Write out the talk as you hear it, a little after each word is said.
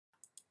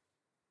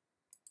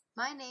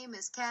My name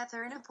is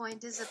Catherine. A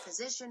point is a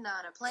position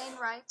on a plane.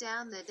 Write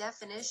down the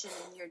definition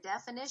in your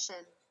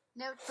definition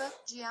notebook.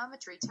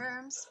 Geometry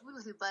terms,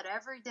 woohoo, but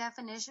every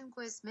definition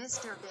quiz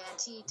Mr.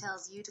 Banty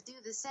tells you to do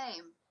the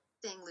same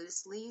thing.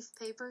 Loose leaf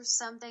paper,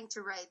 something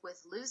to write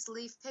with. Loose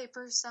leaf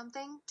paper,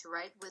 something to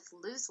write with.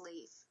 Loose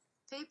leaf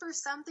paper,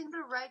 something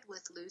to write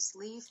with. Loose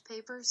leaf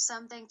paper,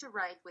 something to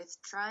write with.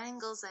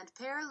 Triangles and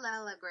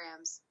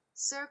parallelograms,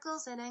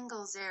 circles and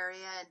angles.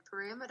 Area and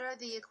perimeter.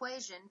 The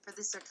equation for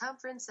the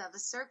circumference of a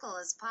circle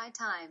is pi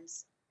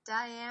times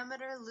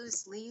diameter.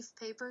 Loose leaf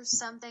paper,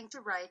 something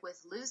to write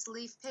with. Loose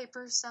leaf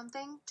paper,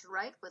 something to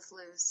write with.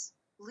 Loose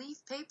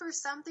leaf paper,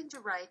 something to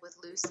write with.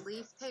 Loose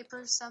leaf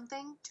paper,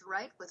 something to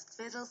write with.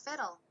 Fiddle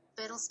fiddle,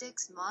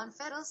 fiddlesticks, mon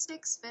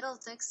fiddlesticks,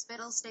 fiddlesticks,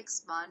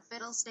 fiddlesticks, mon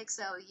fiddlesticks,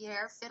 oh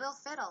yeah, fiddle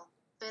fiddle,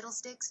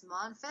 fiddlesticks,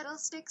 mon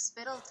fiddlesticks,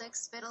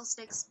 fiddlesticks,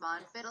 fiddlesticks,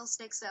 mon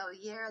fiddlesticks, oh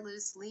yeah.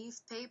 Loose leaf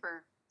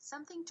paper,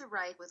 something to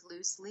write with.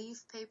 Loose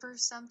leaf paper,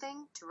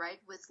 something to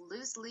write with.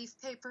 Loose leaf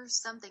paper,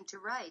 something to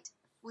write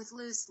with.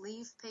 Loose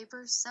leaf paper,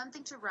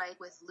 something to write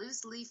with.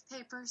 Loose leaf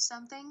paper,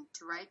 something to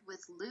write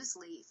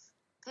with. Loose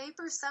leaf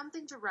paper,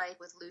 something to write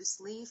with. Loose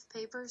leaf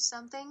paper,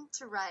 something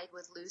to write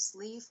with. Loose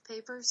leaf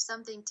paper,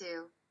 something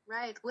to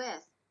write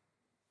with.